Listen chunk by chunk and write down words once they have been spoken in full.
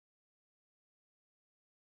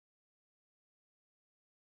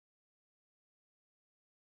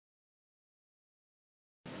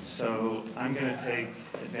So I'm going to take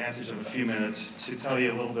advantage of a few minutes to tell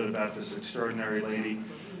you a little bit about this extraordinary lady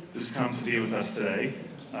who's come to be with us today.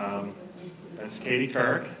 That's Katie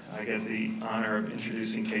Couric. I get the honor of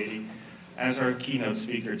introducing Katie as our keynote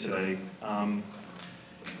speaker today.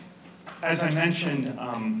 As I mentioned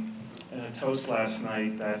in a toast last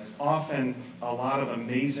night, that often a lot of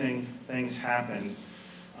amazing things happen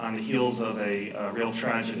on the heels of a real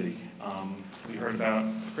tragedy. We heard about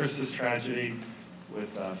Chris's tragedy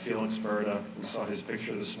with Felix Burda. We saw his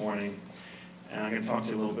picture this morning. And I'm going to talk to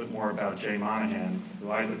you a little bit more about Jay Monahan, who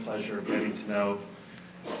I had the pleasure of getting to know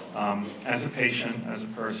as a patient, as a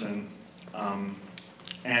person.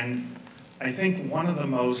 And I think one of the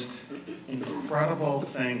most incredible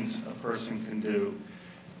things a person can do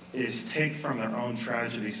is take from their own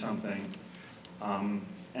tragedy something,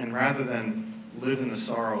 and rather than live in the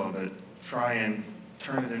sorrow of it, try and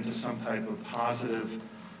turn it into some type of positive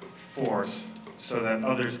force so that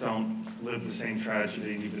others don't live the same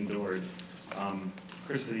tragedy you've endured.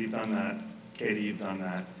 Krista, you've done that. Katie, you've done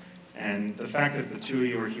that. And the fact that the two of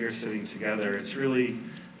you are here sitting together, it's really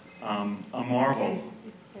a marvel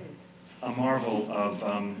of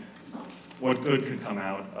what good can come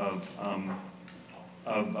out of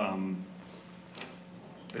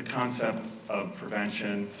the concept of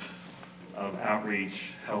prevention, of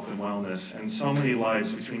outreach, health and wellness. And so many lives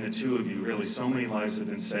between the two of you, really, so many lives have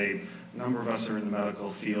been saved. A number of us are in the medical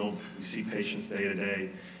field. We see patients day to day,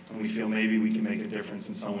 and we feel maybe we can make a difference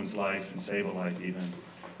in someone's life and save a life even.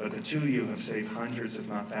 But the two of you have saved hundreds, if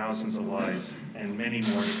not thousands of lives, and many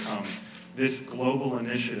more to come. This global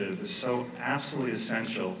initiative is so absolutely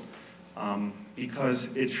essential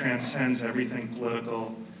because it transcends everything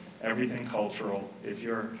political, everything cultural. If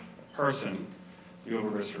you're a person, you have a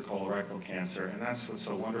risk for colorectal cancer, and that's what's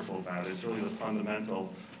so wonderful about it. It's really the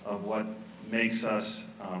fundamental of what makes us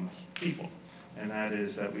people, and that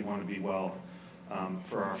is that we want to be well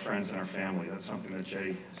for our friends and our family. That's something that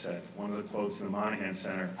Jay said. One of the quotes in the Monahan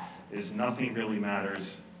Center is, "Nothing really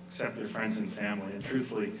matters except your friends and family." And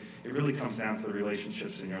truthfully, it really comes down to the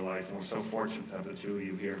relationships in your life, and we're so fortunate to have the two of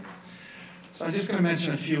you here. So I'm just going to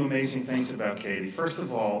mention a few amazing things about Katie. First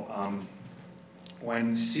of all,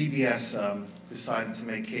 when CBS decided to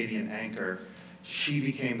make Katie an anchor, she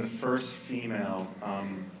became the first female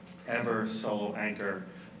ever solo anchor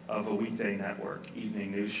of a weekday network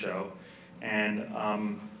evening news show. And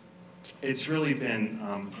it's really been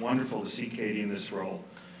wonderful to see Katie in this role,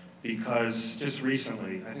 because just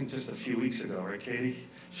recently, I think just a few weeks ago, right, Katie?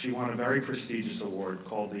 She won a very prestigious award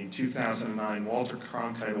called the 2009 Walter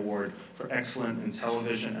Cronkite Award for Excellence in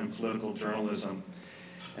Television and Political Journalism.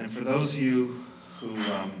 And for those of you who,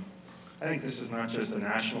 I think this is not just a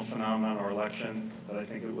national phenomenon or election, but I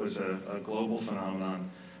think it was a global phenomenon.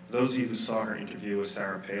 For those of you who saw her interview with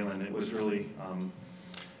Sarah Palin, it was really,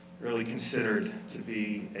 really considered to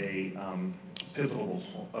be a pivotal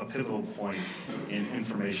point in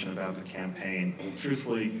information about the campaign.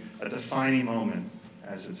 Truthfully, a defining moment,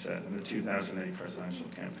 as it said, in the 2008 presidential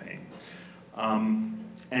campaign.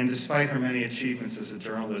 And despite her many achievements as a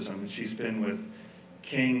journalist, she's been with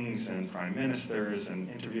kings and prime ministers and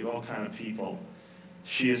interviewed all kinds of people.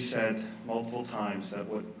 She has said multiple times that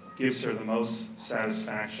what gives her the most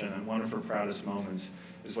satisfaction and one of her proudest moments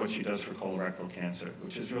is what she does for colorectal cancer,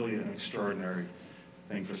 which is really an extraordinary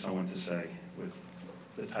thing for someone to say with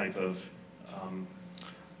the type of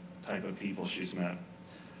people she's met.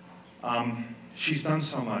 She's done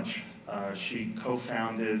so much. She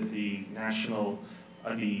co-founded the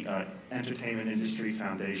Entertainment Industry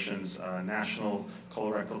Foundation's National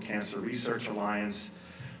Colorectal Cancer Research Alliance.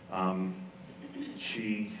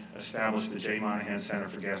 She established the Jay Monahan Center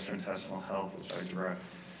for Gastrointestinal Health, which I direct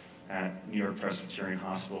at NewYork-Presbyterian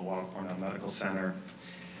Hospital, Weill, Cornell Medical Center.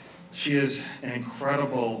 She is an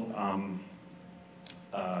incredible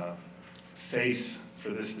face for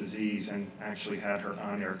this disease, and actually had her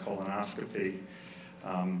on-air colonoscopy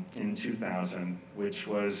in 2000, which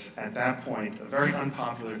was, at that point, a very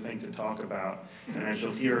unpopular thing to talk about, and as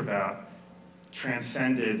you'll hear about,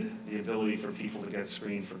 transcended the ability for people to get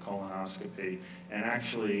screened for colonoscopy. And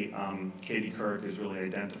actually, Katie Couric is really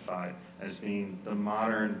identified as being the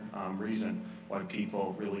modern reason why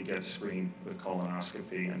people really get screened with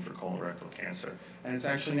colonoscopy and for colorectal cancer. And it's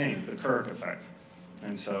actually named the Couric effect.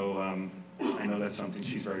 And so I know that's something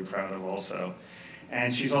she's very proud of also.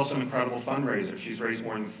 And she's also an incredible fundraiser. She's raised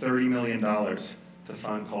more than $30 million to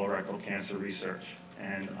fund colorectal cancer research.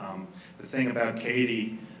 And the thing about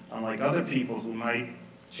Katie, unlike other people who might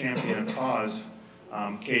champion a cause,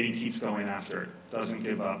 Katie keeps going after it, doesn't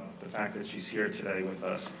give up. The fact that she's here today with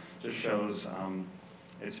us just shows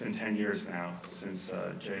it's been 10 years now since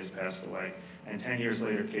Jay has passed away. And 10 years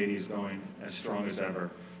later, Katie is going as strong as ever,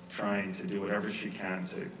 trying to do whatever she can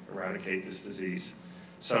to eradicate this disease.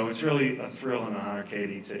 So it's really a thrill and an honor,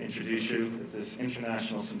 Katie, to introduce you at this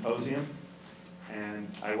international symposium. And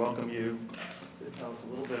I welcome you to tell us a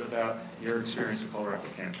little bit about your experience with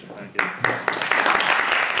colorectal cancer. Thank you.